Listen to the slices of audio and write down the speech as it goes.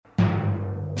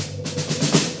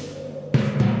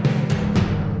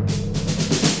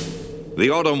The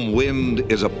autumn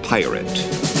wind is a pirate.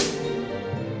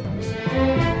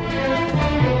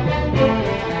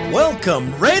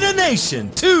 Welcome, Raider Nation,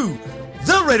 to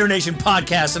the Raider Nation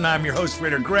podcast, and I'm your host,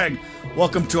 Raider Greg.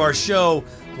 Welcome to our show.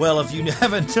 Well, if you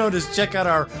haven't noticed, check out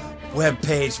our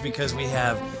webpage because we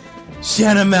have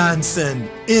Shannon Manson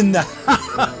in the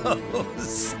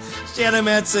house. Shannon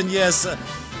Manson, yes.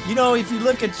 You know, if you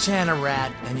look at Shannon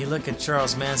Rat and you look at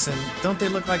Charles Manson, don't they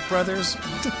look like brothers?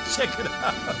 Check it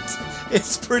out.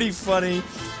 It's pretty funny,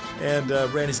 and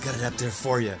Randy's got it up there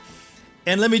for you.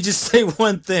 And let me just say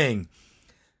one thing.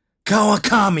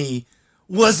 Kawakami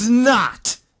was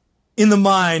not in the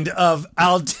mind of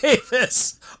Al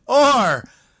Davis or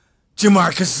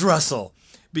Jamarcus Russell,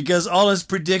 because all his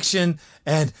prediction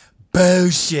and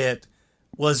bullshit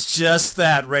was just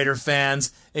that, Raider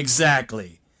fans.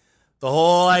 Exactly. The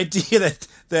whole idea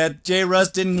that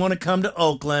J-Russ didn't want to come to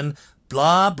Oakland,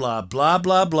 blah, blah, blah,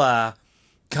 blah, blah.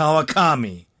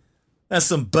 Kawakami. That's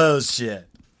some bullshit.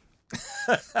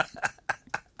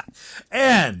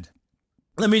 And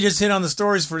let me just hit on the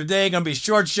stories for today. Gonna be a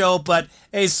short show, but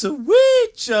a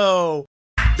sweet show.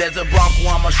 There's a Bronco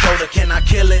on my shoulder, can I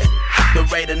kill it? The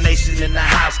Raider Nation in the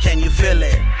house, can you feel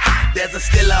it? There's a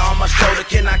Stiller on my shoulder,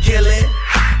 can I kill it?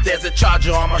 There's a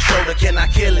Charger on my shoulder, can I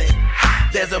kill it?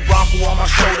 There's a Bronco on my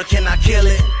shoulder, can I kill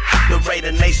it? The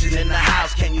Raider Nation in the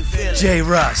house, can you feel it?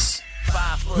 J-Russ,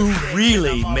 who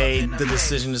really made the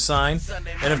decision to sign.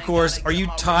 And of course, are you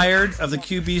tired of the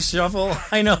QB shuffle?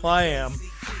 I know I am.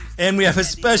 And we have a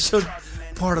special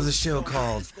part of the show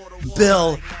called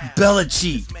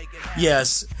Belicheat.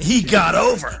 Yes, he got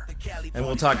over. And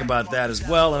we'll talk about that as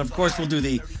well. And of course, we'll do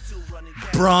the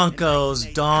Broncos,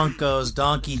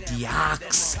 Donkey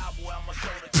Diaks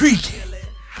Pregame.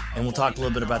 And we'll talk a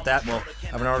little bit about that. We'll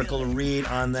have an article to read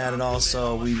on that, and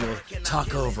also we will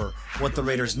talk over what the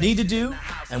Raiders need to do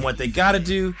and what they got to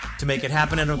do to make it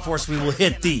happen. And of course, we will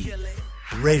hit the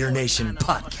Raider Nation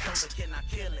podcast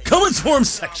Comments Form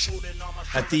section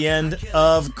at the end,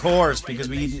 of course, because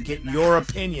we need to get your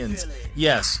opinions.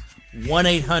 Yes,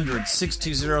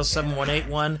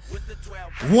 1-800-620-7181.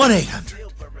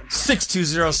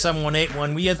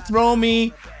 1-800-620-7181. Will you throw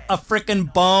me a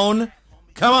frickin' bone?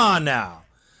 Come on now.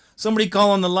 Somebody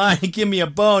call on the line and give me a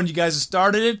bone. You guys have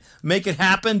started it. Make it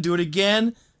happen. Do it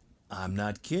again. I'm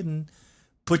not kidding.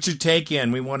 Put your take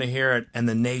in. We want to hear it, and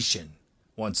the nation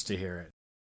wants to hear it.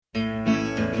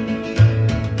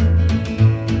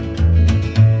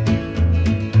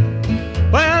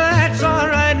 Well, that's all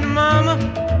right, Mama.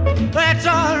 That's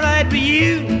all right for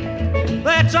you.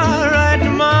 That's all right,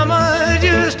 Mama.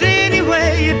 Just any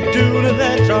way you do it,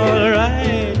 that's all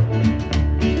right.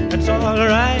 That's all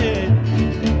right.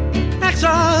 That's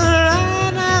all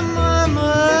right,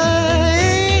 Mama,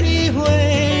 any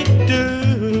way to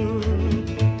do.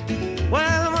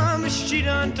 Well, Mama, she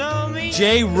done told me.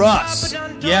 J-Russ.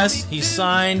 Yes, he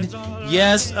signed.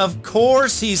 Yes, of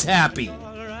course he's happy.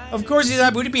 Of course he's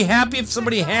happy. Would you be happy if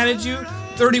somebody handed you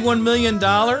 $31 million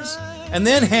and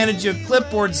then handed you a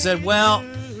clipboard and said, well,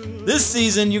 this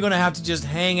season you're going to have to just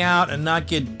hang out and not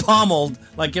get pummeled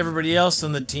like everybody else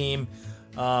on the team?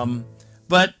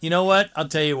 But you know what? I'll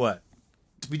tell you what.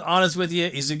 To be honest with you,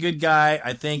 he's a good guy.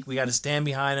 I think we got to stand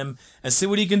behind him and see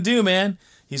what he can do, man.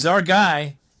 He's our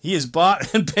guy. He is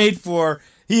bought and paid for.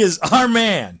 He is our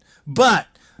man. But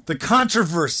the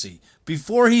controversy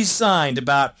before he signed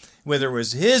about whether it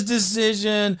was his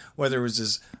decision, whether it was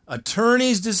his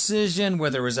attorney's decision,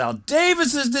 whether it was Al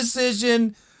Davis's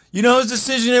decision, you know whose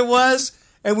decision it was?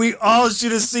 And we all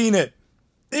should have seen it.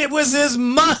 It was his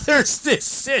mother's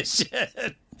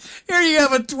decision. Here you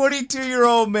have a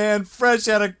 22-year-old man fresh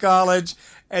out of college,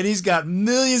 and he's got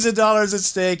millions of dollars at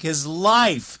stake. His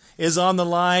life is on the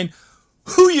line.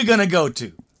 Who you going to go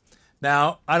to?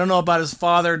 Now, I don't know about his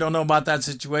father, don't know about that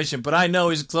situation, but I know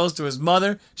he's close to his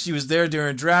mother. She was there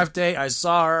during draft day. I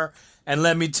saw her, and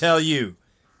let me tell you,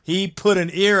 he put an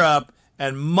ear up,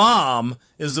 and Mom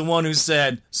is the one who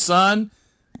said, son,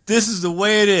 this is the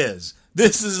way it is.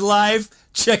 This is life.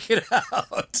 Check it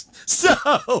out. So,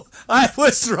 I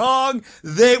was wrong.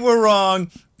 They were wrong.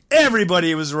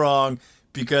 Everybody was wrong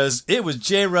because it was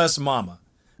J-Russ' mama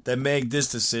that made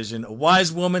this decision. A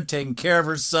wise woman taking care of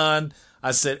her son.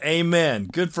 I said, amen.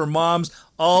 Good for moms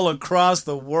all across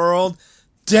the world.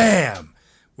 Damn.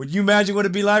 Would you imagine what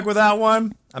it'd be like without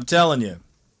one? I'm telling you.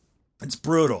 It's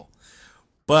brutal.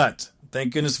 But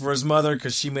thank goodness for his mother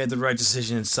because she made the right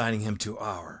decision in signing him to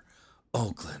our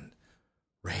Oakland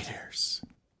Raiders.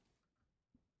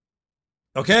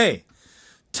 Okay.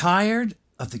 Tired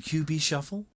of the QB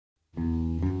shuffle?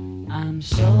 I'm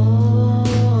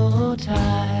so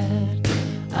tired.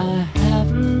 I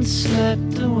haven't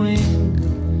slept a wink.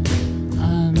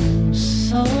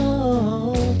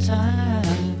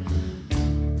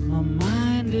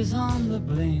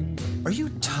 Are you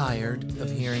tired of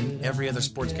hearing every other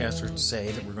sportscaster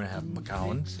say that we're going to have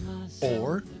McCown?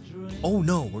 Or, oh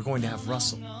no, we're going to have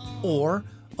Russell. Or,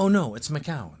 oh no, it's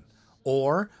McCown.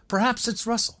 Or, perhaps it's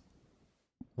Russell.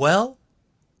 Well,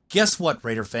 guess what,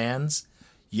 Raider fans?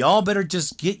 Y'all better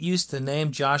just get used to the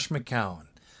name Josh McCown.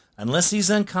 Unless he's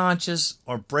unconscious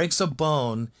or breaks a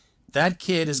bone, that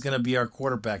kid is going to be our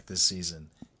quarterback this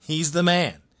season. He's the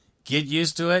man. Get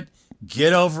used to it.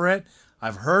 Get over it.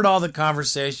 I've heard all the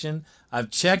conversation. I've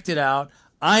checked it out.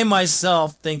 I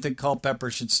myself think that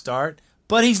Culpepper should start,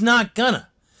 but he's not gonna.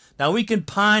 Now, we can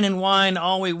pine and whine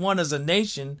all we want as a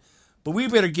nation, but we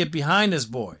better get behind this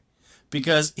boy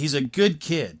because he's a good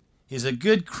kid. He's a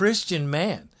good Christian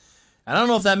man. I don't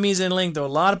know if that means anything to a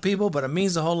lot of people, but it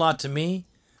means a whole lot to me.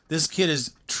 This kid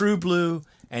is true blue,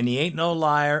 and he ain't no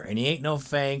liar, and he ain't no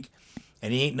fake,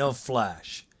 and he ain't no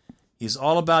flash. He's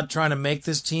all about trying to make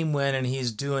this team win, and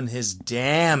he's doing his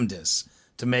damnedest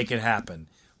to make it happen.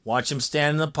 Watch him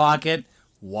stand in the pocket.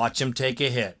 Watch him take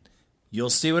a hit. You'll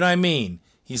see what I mean.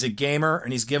 He's a gamer,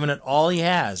 and he's giving it all he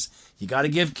has. You got to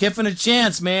give Kiffin a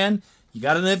chance, man. You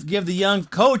got to give the young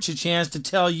coach a chance to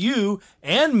tell you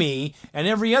and me and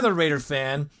every other Raider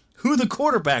fan who the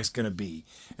quarterback's going to be.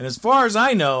 And as far as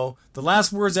I know, the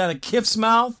last words out of Kiff's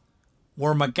mouth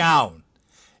were McCown.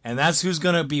 And that's who's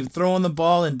going to be throwing the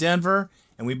ball in Denver.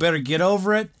 And we better get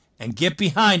over it and get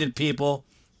behind it, people,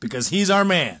 because he's our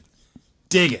man.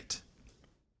 Dig it.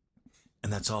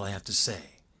 And that's all I have to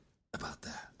say about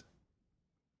that.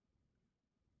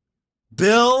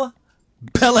 Bill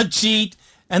Belicheat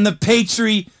and the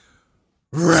Patriot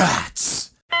Rats.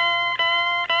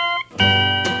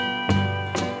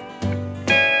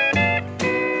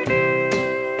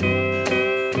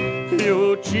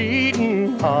 Your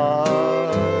cheating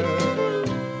heart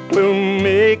will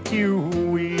make you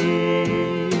weep.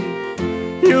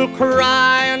 You'll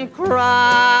cry and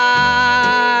cry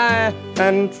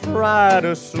and try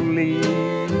to sleep,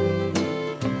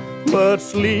 but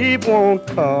sleep won't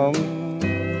come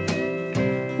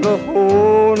the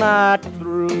whole night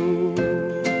through.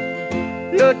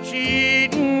 Your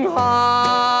cheating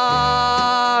heart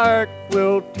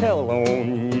will tell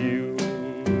on you.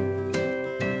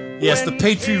 Yes, the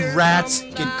Patriot Rats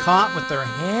get caught with their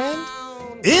hand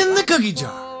in the cookie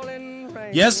jar.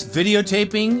 Yes,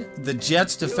 videotaping the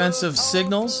Jets' defensive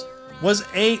signals was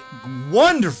a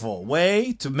wonderful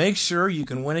way to make sure you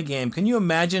can win a game. Can you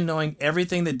imagine knowing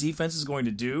everything the defense is going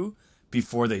to do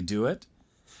before they do it?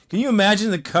 Can you imagine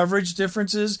the coverage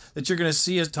differences that you're going to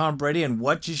see as Tom Brady and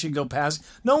what you should go past?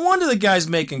 No wonder the guy's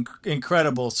making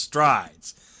incredible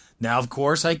strides. Now, of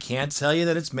course, I can't tell you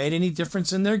that it's made any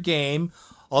difference in their game,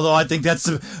 although I think that's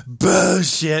some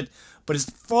bullshit. But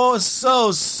it's so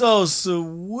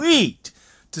sweet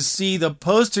to see the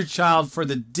poster child for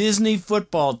the Disney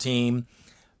football team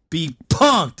be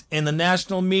punked in the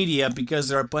national media because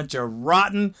they're a bunch of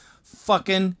rotten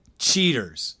fucking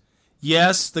cheaters.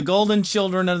 Yes, the golden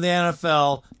children of the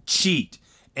NFL cheat,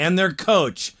 and their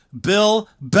coach, Bill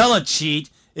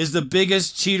Belichiat, is the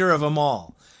biggest cheater of them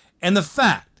all. And the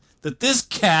fact that this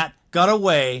cat got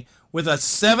away with a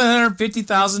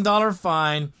 $750,000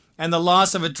 fine and the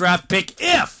loss of a draft pick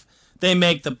if they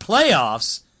make the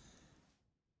playoffs,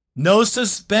 no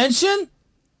suspension?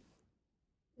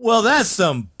 Well, that's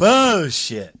some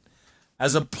bullshit.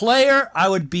 As a player, I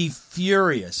would be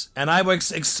furious, and I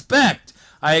expect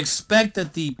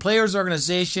that the players'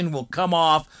 organization will come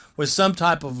off with some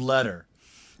type of letter.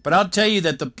 But I'll tell you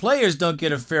that the players don't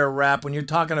get a fair rap when you're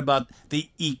talking about the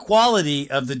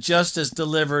equality of the justice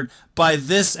delivered by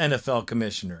this NFL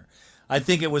commissioner. I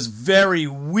think it was very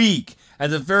weak.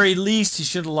 At the very least, he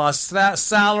should have lost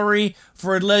salary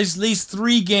for at least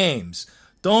 3 games.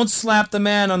 Don't slap the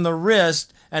man on the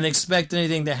wrist and expect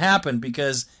anything to happen,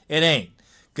 because it ain't.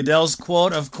 Goodell's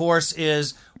quote, of course,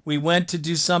 is, "We went to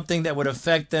do something that would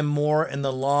affect them more in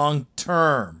the long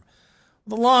term."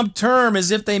 The long term is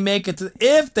if they make it to the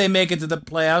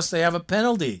playoffs, they have a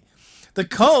penalty. The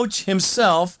coach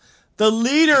himself, the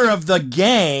leader of the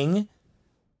gang,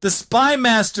 the spy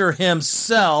master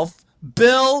himself,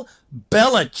 Bill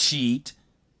Belichiat,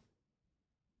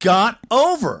 got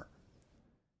over.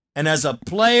 And as a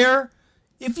player,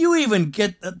 if you even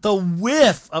get the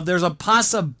whiff of there's a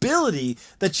possibility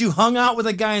that you hung out with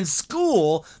a guy in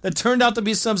school that turned out to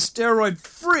be some steroid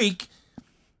freak,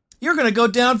 you're going to go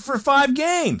down for 5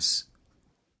 games.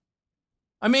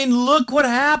 I mean, look what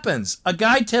happens. A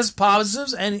guy tests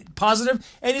positive and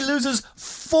he loses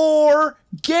 4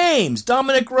 games.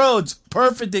 Dominic Rhodes,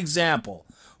 perfect example.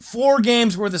 4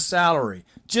 games worth of salary.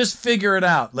 Just figure it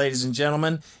out, ladies and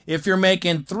gentlemen, if you're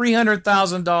making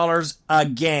 $300,000 a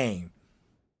game.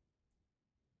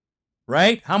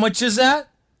 Right? How much is that?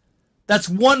 That's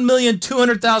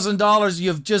 $1,200,000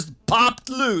 you've just popped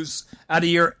loose out of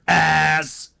your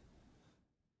ass.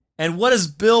 And what does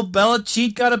Bill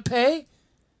Belichiat got to pay?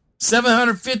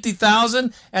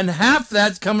 $750,000, and half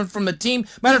that's coming from the team.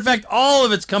 Matter of fact, all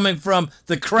of it's coming from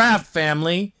the Kraft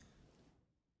family.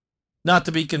 Not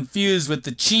to be confused with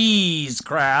the cheese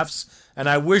Krafts, and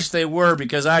I wish they were,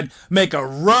 because I'd make a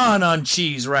run on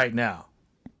cheese right now.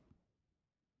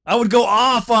 I would go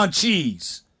off on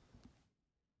cheese.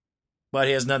 But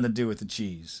he has nothing to do with the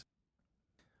cheese.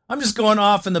 I'm just going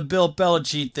off in the Bill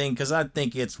Belichiat thing because I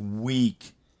think it's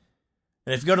weak.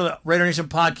 And if you go to the Raider Nation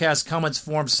Podcast comments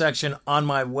form section on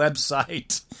my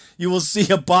website, you will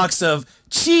see a box of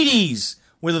Cheaties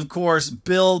with, of course,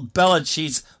 Bill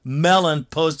Belichiat's melon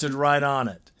posted right on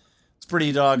it. It's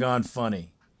pretty doggone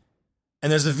funny.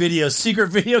 And there's a secret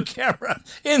video camera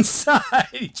inside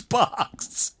each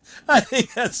box. I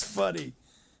think that's funny.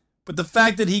 But the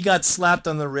fact that he got slapped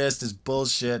on the wrist is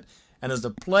bullshit. And as the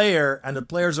player and the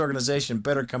players' organization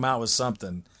better come out with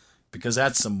something, because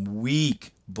that's some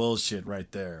weak bullshit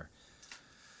right there.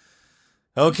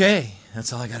 Okay,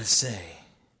 that's all I got to say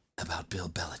about Bill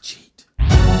Belichiat.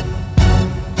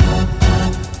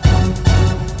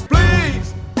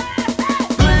 Please,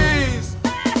 please,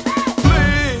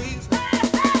 please,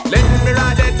 let me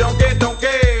ride that donkey, donkey.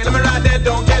 Let me ride that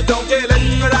donkey, donkey. Let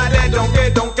me ride that donkey,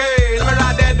 donkey. Let me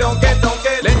ride that donkey,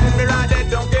 donkey. Let me ride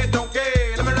that donkey, donkey.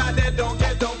 Let me ride that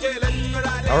donkey, donkey. Let me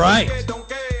ride that. All right,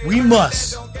 we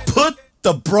must put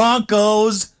the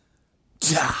Broncos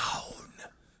down.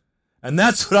 And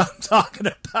that's what I'm talking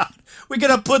about. We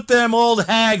got to put them old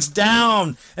hags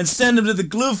down and send them to the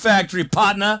glue factory,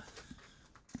 partner.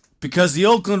 Because the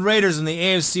Oakland Raiders in the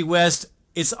AFC West,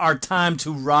 it's our time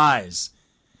to rise.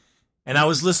 And I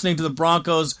was listening to the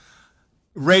Broncos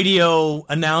radio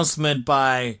announcement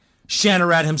by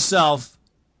Shanarat himself,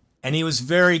 and he was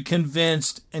very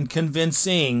convinced and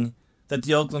convincing that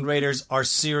the Oakland Raiders are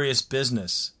serious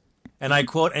business. And I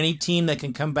quote, any team that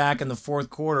can come back in the fourth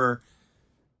quarter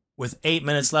with 8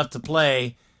 minutes left to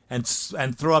play and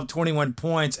throw up 21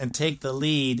 points and take the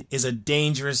lead is a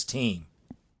dangerous team.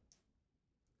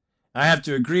 I have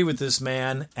to agree with this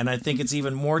man, and I think it's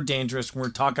even more dangerous when we're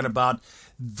talking about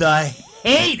the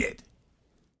hated.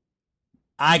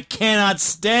 I cannot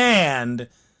stand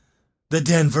the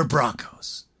Denver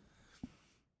Broncos.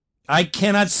 I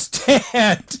cannot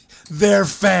stand their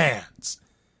fans.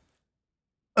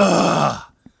 Ugh.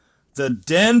 The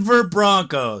Denver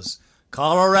Broncos,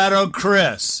 Colorado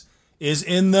Chris, is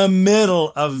in the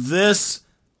middle of this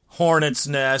hornet's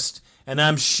nest, and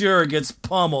I'm sure gets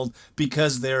pummeled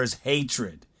because there is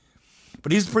hatred.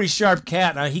 But he's a pretty sharp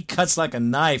cat. Now, he cuts like a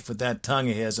knife with that tongue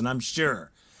of his, and I'm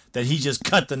sure that he just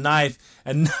cut the knife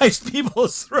and knifes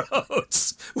people's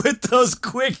throats with those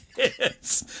quick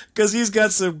hits, because he's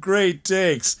got some great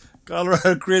takes.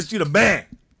 Colorado Chris, you the man.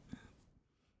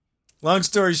 Long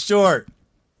story short,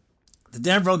 the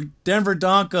Denver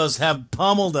Broncos have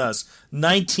pummeled us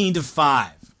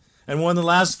 19-5 and won the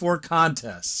last 4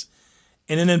 contests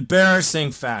in an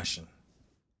embarrassing fashion.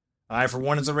 I, for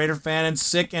one, as a Raider fan, am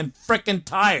sick and frickin'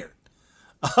 tired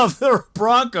of the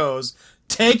Broncos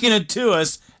taking it to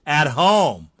us at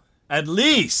home. At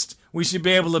least we should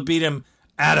be able to beat them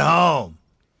at home.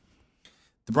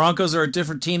 The Broncos are a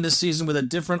different team this season with a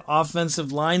different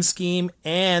offensive line scheme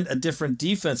and a different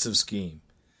defensive scheme.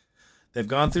 They've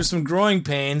gone through some growing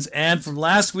pains, and from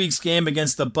last week's game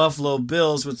against the Buffalo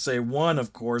Bills, which they won,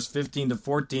 of course,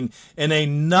 15-14, in a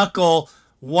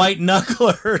white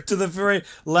knuckler to the very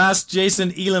last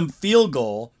Jason Elam field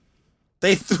goal,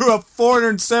 they threw up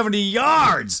 470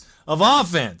 yards of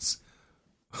offense.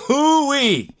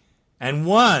 Hoo-wee! And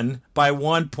won by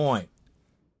 1 point.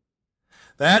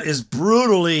 That is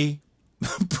brutally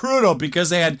brutal, because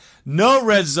they had no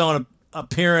red zone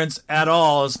appearance at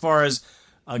all as far as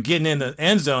getting in the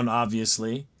end zone,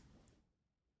 obviously.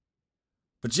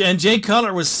 But Jay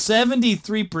Cutler was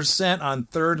 73% on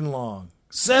 3rd and long.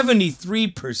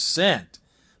 73%.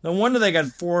 No wonder they got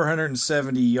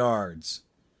 470 yards.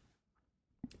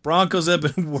 Broncos have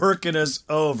been working us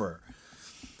over.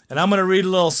 And I'm going to read a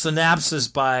little synopsis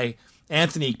by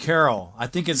Anthony Carroll. I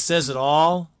think it says it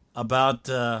all about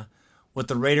what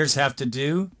the Raiders have to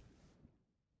do.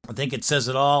 I think it says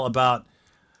it all about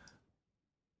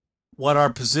what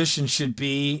our position should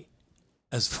be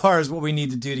as far as what we need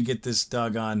to do to get this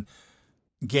doggone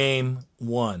game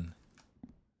won.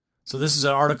 So this is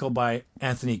an article by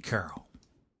Anthony Carroll.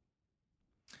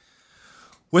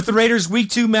 With the Raiders' Week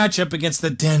 2 matchup against the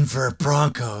Denver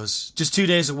Broncos just 2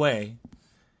 days away,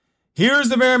 here's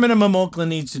the bare minimum Oakland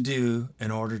needs to do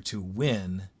in order to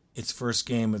win its first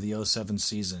game of the 2007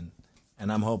 season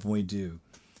and I'm hoping we do.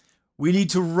 We need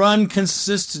to run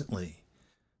consistently.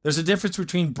 There's a difference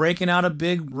between breaking out a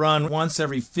big run once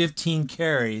every 15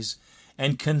 carries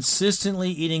and consistently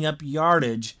eating up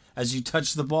yardage as you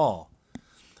touch the ball.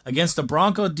 Against the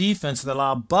Bronco defense that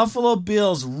allowed Buffalo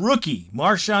Bills rookie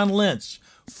Marshawn Lynch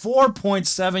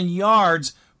 4.7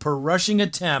 yards per rushing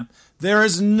attempt, there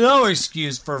is no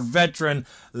excuse for veteran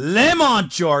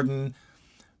Lamont Jordan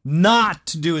not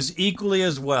to do as equally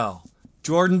as well.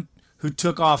 Jordan, who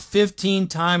took off 15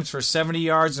 times for 70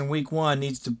 yards in week 1,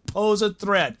 needs to pose a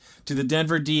threat to the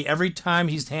Denver D every time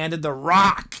he's handed the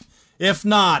rock. If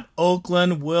not,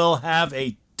 Oakland will have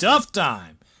a tough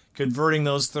time converting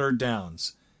those third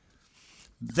downs.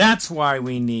 That's why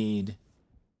we need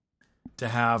to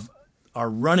have our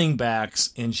running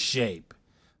backs in shape.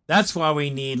 That's why we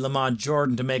need Lamont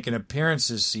Jordan to make an appearance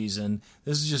this season.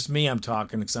 This is just me I'm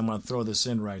talking because I'm going to throw this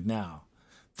in right now.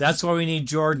 That's why we need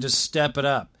Jordan to step it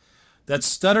up. That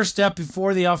stutter step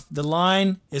before the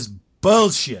line is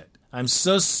bullshit. I'm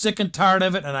so sick and tired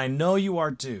of it, and I know you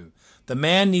are too. The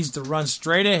man needs to run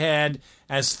straight ahead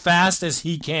as fast as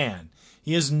he can.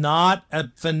 He is not a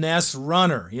finesse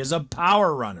runner. He is a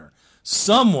power runner.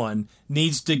 Someone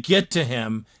needs to get to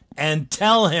him and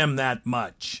tell him that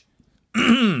much.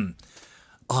 On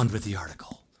with the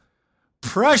article.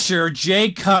 Pressure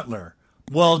Jay Cutler.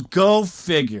 Well, go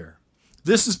figure.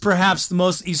 This is perhaps the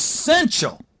most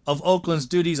essential of Oakland's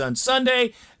duties on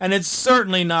Sunday, and it's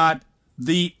certainly not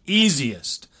the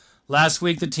easiest. Last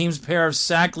week, the team's pair of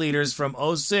sack leaders from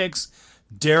 06,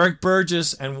 Derek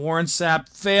Burgess and Warren Sapp,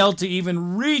 failed to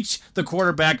even reach the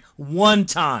quarterback one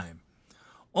time.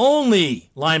 Only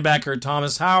linebacker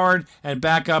Thomas Howard and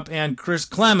backup and Chris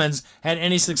Clemens had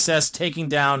any success taking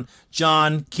down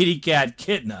John Kitty Cat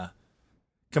Kitna,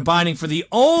 combining for the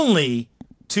only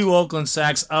 2 Oakland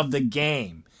sacks of the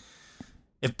game.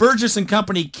 If Burgess and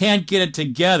company can't get it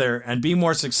together and be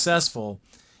more successful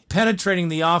penetrating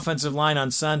the offensive line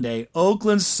on Sunday,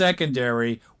 Oakland's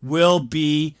secondary will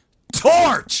be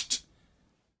torched.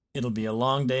 It'll be a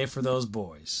long day for those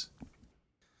boys.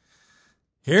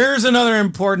 Here's another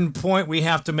important point we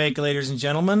have to make, ladies and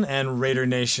gentlemen, and Raider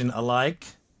Nation alike.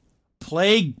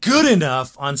 Play good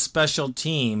enough on special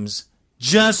teams,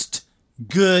 just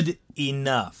good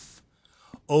enough.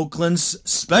 Oakland's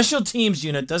special teams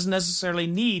unit doesn't necessarily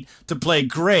need to play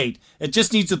great. It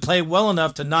just needs to play well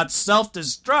enough to not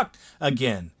self-destruct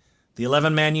again. The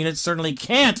 11-man unit certainly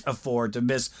can't afford to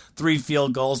miss 3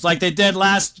 field goals like they did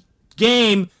last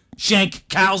game,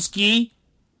 Shankowski.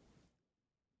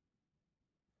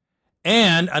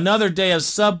 And another day of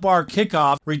subpar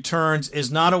kickoff returns is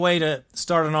not a way to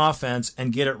start an offense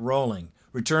and get it rolling.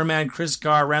 Return man Chris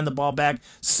Carr ran the ball back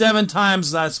 7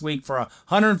 times last week for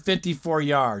 154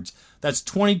 yards. That's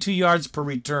 22 yards per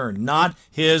return, not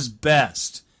his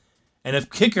best. And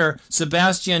if kicker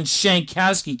Sebastian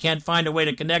Shankowski can't find a way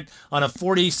to connect on a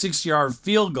 46-yard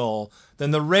field goal,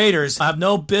 then the Raiders have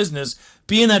no business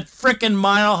being that frickin'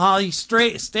 Mile High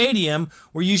Stadium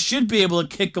where you should be able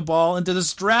to kick a ball into the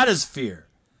stratosphere.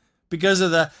 Because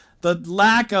of the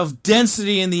lack of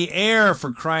density in the air,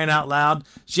 for crying out loud,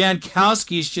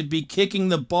 Jankowski should be kicking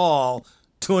the ball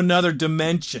to another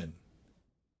dimension.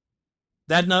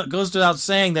 That goes without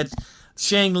saying that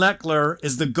Shane Leckler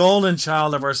is the golden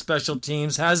child of our special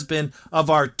teams, has been of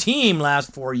our team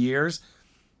last 4 years.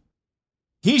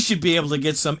 He should be able to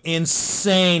get some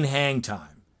insane hang time.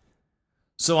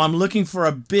 So I'm looking for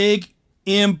a big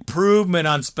improvement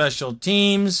on special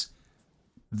teams.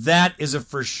 That is a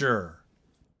for sure.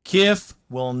 Kiff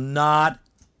will not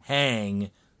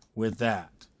hang with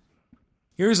that.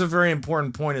 Here's a very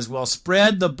important point as well.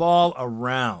 Spread the ball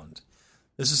around.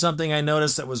 This is something I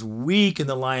noticed that was weak in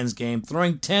the Lions game.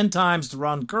 Throwing 10 times to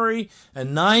Ron Curry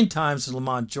and 9 times to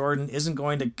Lamont Jordan isn't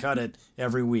going to cut it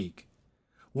every week.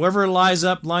 Whoever lines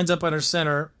up under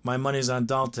center, my money's on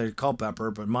Dante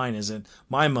Culpepper, but mine isn't.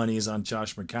 My money is on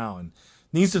Josh McCown.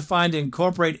 Needs to find and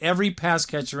incorporate every pass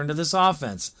catcher into this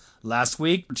offense. Last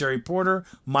week, Jerry Porter,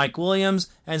 Mike Williams,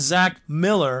 and Zach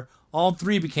Miller, all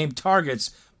 3 became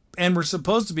targets and were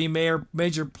supposed to be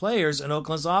major players in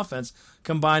Oakland's offense,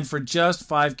 combined for just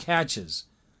 5 catches.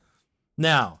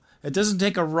 Now, it doesn't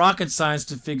take a rocket science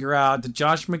to figure out that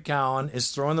Josh McCown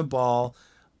is throwing the ball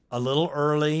a little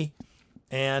early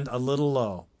and a little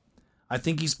low. I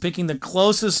think he's picking the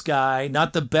closest guy,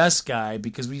 not the best guy,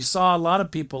 because we saw a lot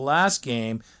of people last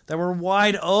game that were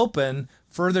wide open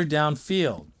further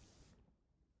downfield.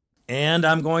 And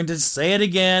I'm going to say it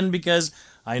again because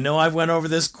I know I've went over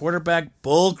this quarterback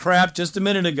bull crap just a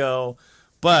minute ago,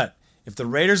 but if the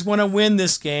Raiders want to win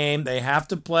this game, they have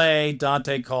to play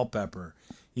Dante Culpepper.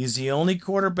 He's the only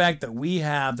quarterback that we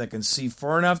have that can see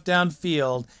far enough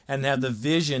downfield and have the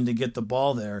vision to get the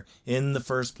ball there in the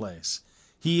first place.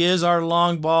 He is our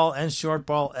long ball and short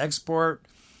ball expert.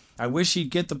 I wish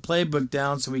he'd get the playbook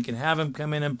down so we can have him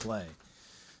come in and play.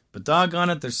 But doggone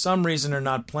it, there's some reason they're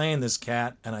not playing this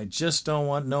cat, and I just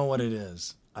don't know what it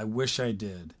is. I wish I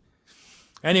did.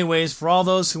 Anyways, for all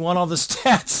those who want all the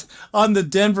stats on the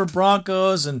Denver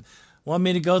Broncos and want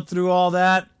me to go through all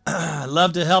that, I'd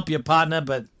love to help you, partner,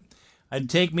 but it'd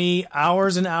take me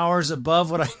hours and hours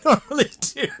above what I normally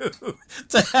do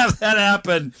to have that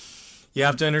happen. You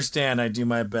have to understand I do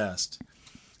my best.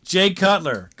 Jay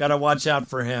Cutler, got to watch out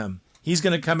for him. He's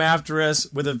going to come after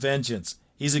us with a vengeance.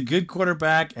 He's a good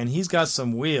quarterback, and he's got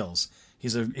some wheels.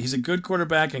 He's a good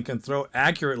quarterback and can throw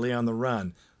accurately on the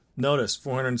run. Notice,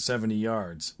 470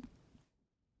 yards.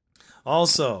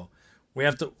 Also, we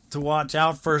have to watch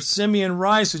out for Simeon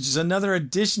Rice, which is another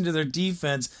addition to their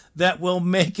defense that will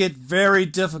make it very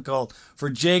difficult for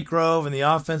Jake Grove and the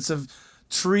offensive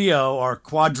trio or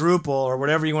quadruple or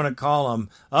whatever you want to call them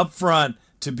up front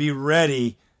to be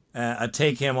ready to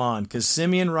take him on. Because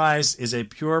Simeon Rice is a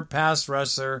pure pass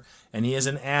rusher and he is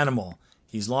an animal.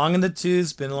 He's long in the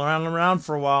tooth, been around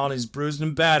for a while, and he's bruised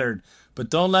and battered. But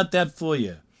don't let that fool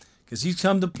you. Because he's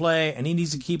come to play, and he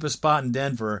needs to keep a spot in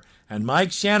Denver, and Mike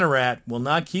Shanarat will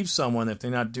not keep someone if they're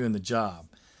not doing the job.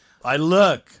 I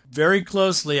look very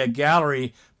closely at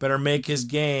Gallery better make his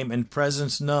game and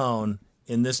presence known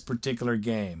in this particular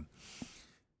game.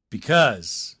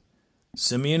 Because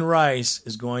Simeon Rice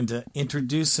is going to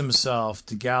introduce himself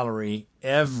to Gallery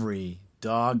every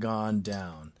doggone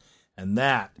down. And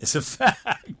that is a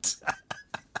fact.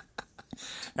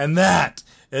 And that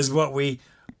is what we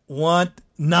want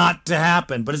not to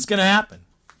happen, but it's going to happen.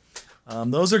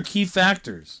 Those are key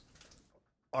factors.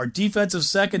 Our defensive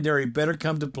secondary better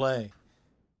come to play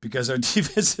because our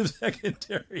defensive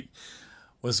secondary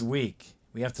was weak.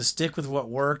 We have to stick with what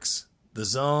works. The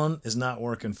zone is not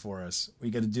working for us.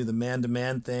 We got to do the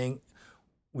man-to-man thing.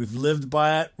 We've lived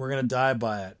by it. We're going to die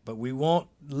by it, but we won't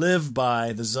live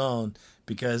by the zone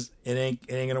because it ain't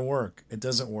going to work. It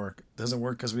doesn't work. It doesn't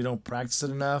work because we don't practice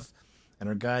it enough, and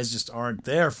our guys just aren't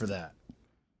there for that.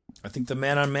 I think the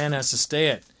man-on-man has to stay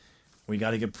it. We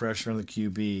got to get pressure on the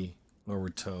QB or we're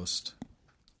toast.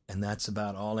 And that's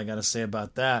about all I got to say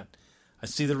about that. I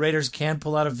see the Raiders can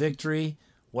pull out a victory.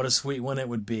 What a sweet one it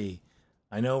would be.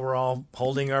 I know we're all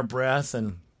holding our breath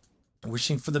and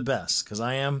wishing for the best, because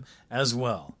I am as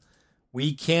well.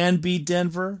 We can beat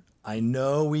Denver. I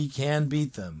know we can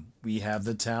beat them. We have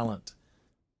the talent.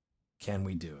 Can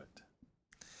we do it?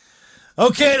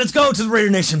 Okay, let's go to the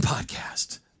Raider Nation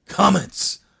podcast.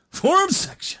 Comments. Forum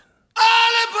section.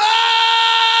 All aboard!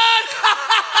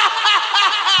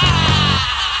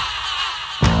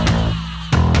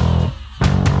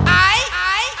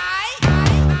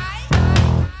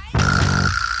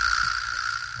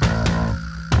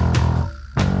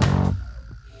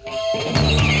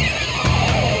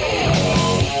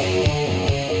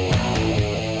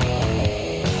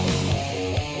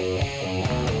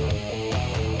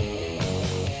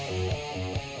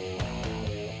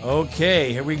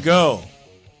 Okay, here we go.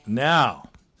 Now,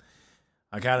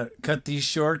 I got to cut these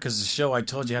short because the show I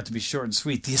told you had to be short and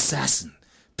sweet. The Assassin.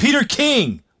 Peter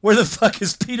King. Where the fuck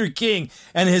is Peter King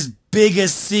and his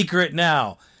biggest secret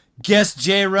now? Guess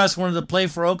J-Russ wanted to play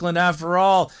for Oakland after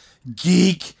all.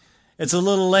 Geek. It's a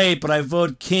little late, but I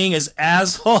vote King as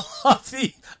asshole off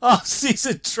the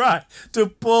off-season try to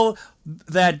pull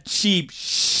that cheap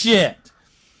shit.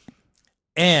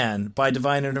 And by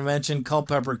divine intervention,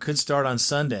 Culpepper could start on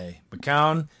Sunday.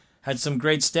 McCown had some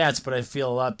great stats, but I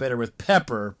feel a lot better with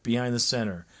Pepper behind the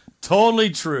center. Totally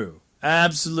true.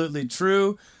 Absolutely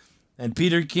true. And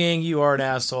Peter King, you are an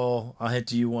asshole. I'll hit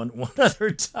to you one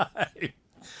other time.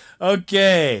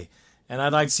 Okay. And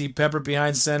I'd like to see Pepper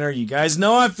behind center. You guys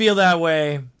know I feel that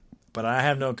way, but I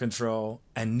have no control,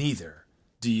 and neither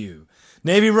do you.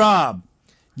 Navy Rob.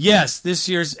 Yes, this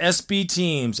year's SB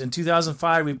teams. In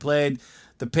 2005, we played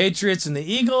the Patriots and the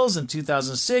Eagles. In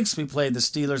 2006, we played the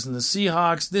Steelers and the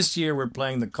Seahawks. This year, we're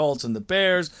playing the Colts and the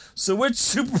Bears. So which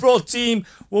Super Bowl team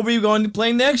will we be going to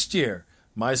play next year?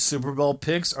 My Super Bowl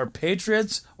picks are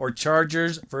Patriots or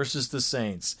Chargers versus the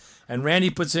Saints. And Randy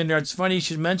puts in there, it's funny you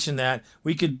should mention that.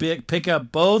 We could pick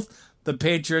up both the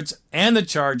Patriots and the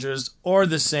Chargers or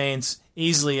the Saints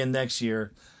easily in next year's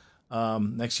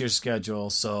schedule.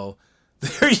 So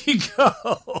there you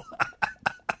go.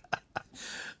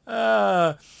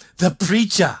 The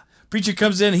Preacher. Preacher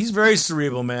comes in. He's very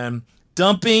cerebral, man.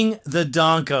 Dumping the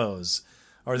Donkos,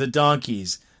 or the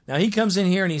Donkeys. Now, he comes in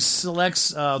here and he selects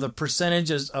the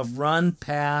percentages of run,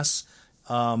 pass,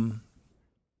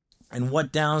 and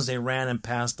what downs they ran and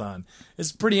passed on.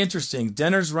 It's pretty interesting.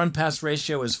 Denver's run-pass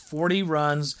ratio is 40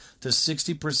 runs to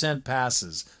 60%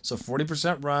 passes. So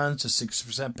 40% runs to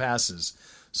 60% passes.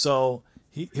 So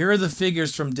here are the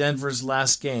figures from Denver's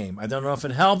last game. I don't know if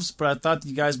it helps, but I thought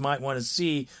you guys might want to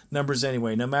see numbers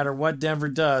anyway. No matter what Denver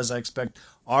does, I expect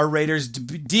our Raiders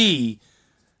D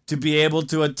to be able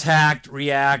to attack,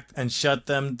 react, and shut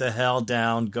them the hell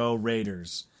down. Go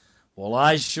Raiders. Well,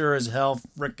 I sure as hell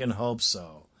frickin' hope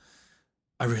so.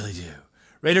 I really do.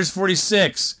 Raiders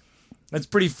 46. That's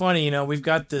pretty funny. You know, we've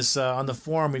got this on the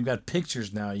forum. We've got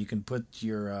pictures now. You can put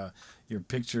your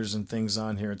pictures and things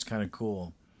on here. It's kind of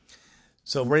cool.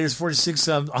 So Raiders 46,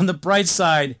 on the bright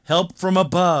side, help from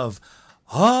above.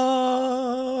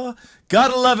 Ah,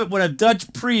 gotta love it when a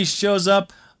Dutch priest shows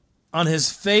up on his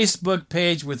Facebook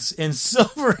page in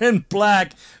silver and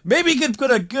black. Maybe he could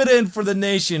put a good end for the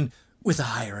nation with a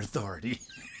higher authority.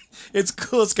 It's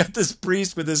cool. It's got this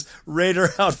priest with his Raider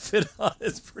outfit on.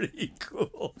 It's pretty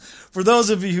cool. For those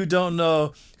of you who don't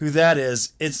know who that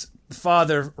is, it's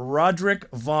Father Roderick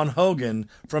Von Hogan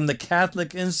from the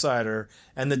Catholic Insider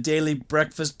and the Daily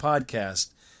Breakfast Podcast.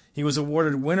 He was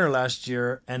awarded winner last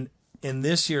year and in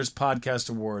this year's podcast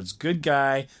awards. Good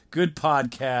guy, good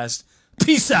podcast.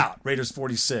 Peace out, Raiders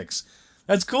 46.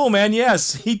 That's cool, man.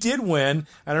 Yes, he did win.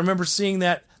 And I remember seeing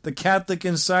that the Catholic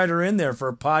Insider in there for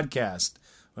a podcast.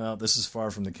 Well, this is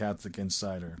far from the Catholic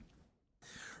Insider.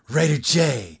 Raider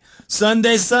J.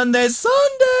 Sunday, Sunday,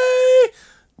 Sunday!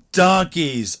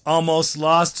 Donkeys almost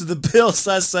lost to the Bills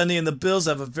last Sunday, and the Bills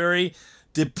have a very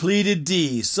depleted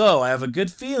D. So I have a good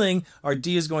feeling our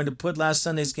D is going to put last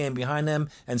Sunday's game behind them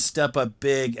and step up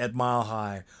big at Mile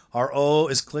High. Our O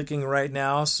is clicking right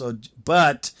now,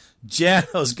 but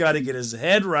Jano's got to get his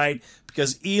head right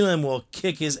because Elam will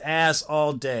kick his ass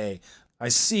all day. I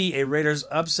see a Raiders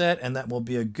upset, and that will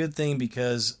be a good thing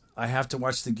because I have to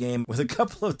watch the game with a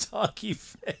couple of Donkey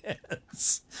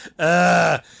fans.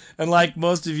 And like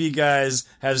most of you guys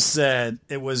have said,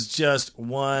 it was just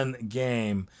one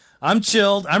game. I'm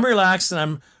chilled, I'm relaxed, and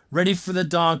I'm ready for the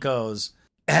Donkos.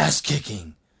 Ass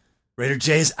kicking. Raider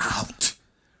J's out.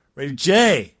 Raider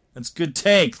J, that's a good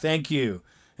take, thank you.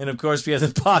 And of course, we have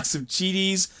the box of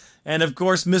Cheeties, and of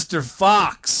course, Mr.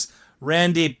 Fox,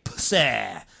 Randy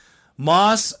Pussy.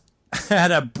 Moss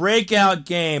had a breakout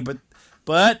game,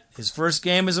 but his first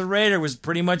game as a Raider was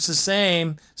pretty much the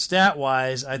same,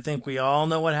 stat-wise. I think we all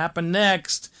know what happened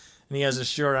next. And he has a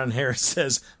shirt on here that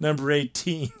says, number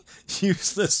 18,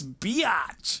 useless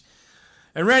biatch.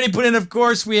 And Randy put in, of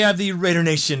course, we have the Raider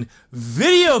Nation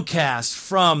video cast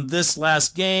from this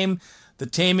last game, the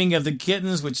taming of the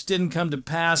kittens, which didn't come to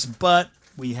pass, but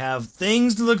we have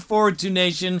things to look forward to,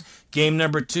 Nation. Game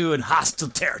number 2 in hostile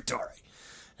territory.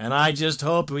 And I just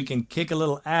hope we can kick a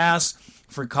little ass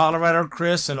for Colorado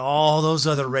Chris and all those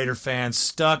other Raider fans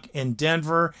stuck in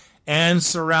Denver and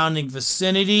surrounding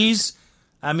vicinities.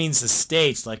 That means the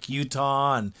states like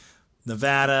Utah and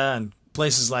Nevada and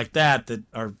places like that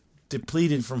are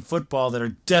depleted from football, that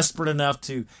are desperate enough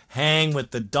to hang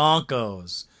with the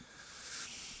Donkos.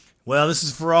 Well, this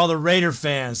is for all the Raider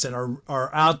fans that are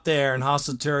out there in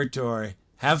hostile territory.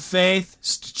 Have faith,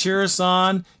 cheer us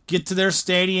on, get to their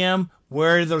stadium,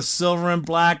 wear the silver and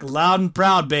black, loud and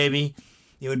proud, baby.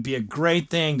 It would be a great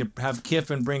thing to have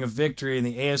Kiffin bring a victory in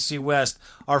the AFC West,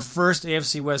 our first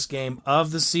AFC West game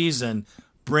of the season.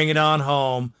 Bring it on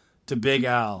home to Big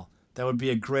Al. That would be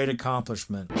a great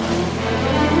accomplishment.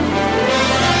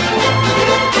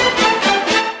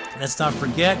 Let's not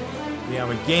forget, we have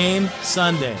a game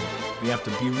Sunday. You have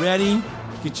to be ready,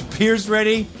 get your peers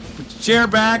ready, put your chair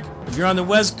back. If you're on the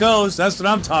West Coast, that's what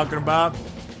I'm talking about.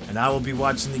 And I will be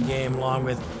watching the game along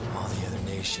with all the other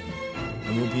nation.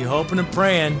 And we'll be hoping and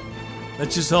praying.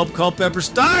 Let's just hope Culpepper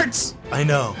starts. I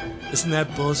know. Isn't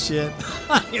that bullshit?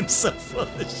 I am so full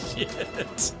of shit.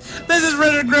 This is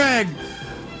Raider Greg.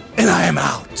 And I am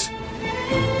out.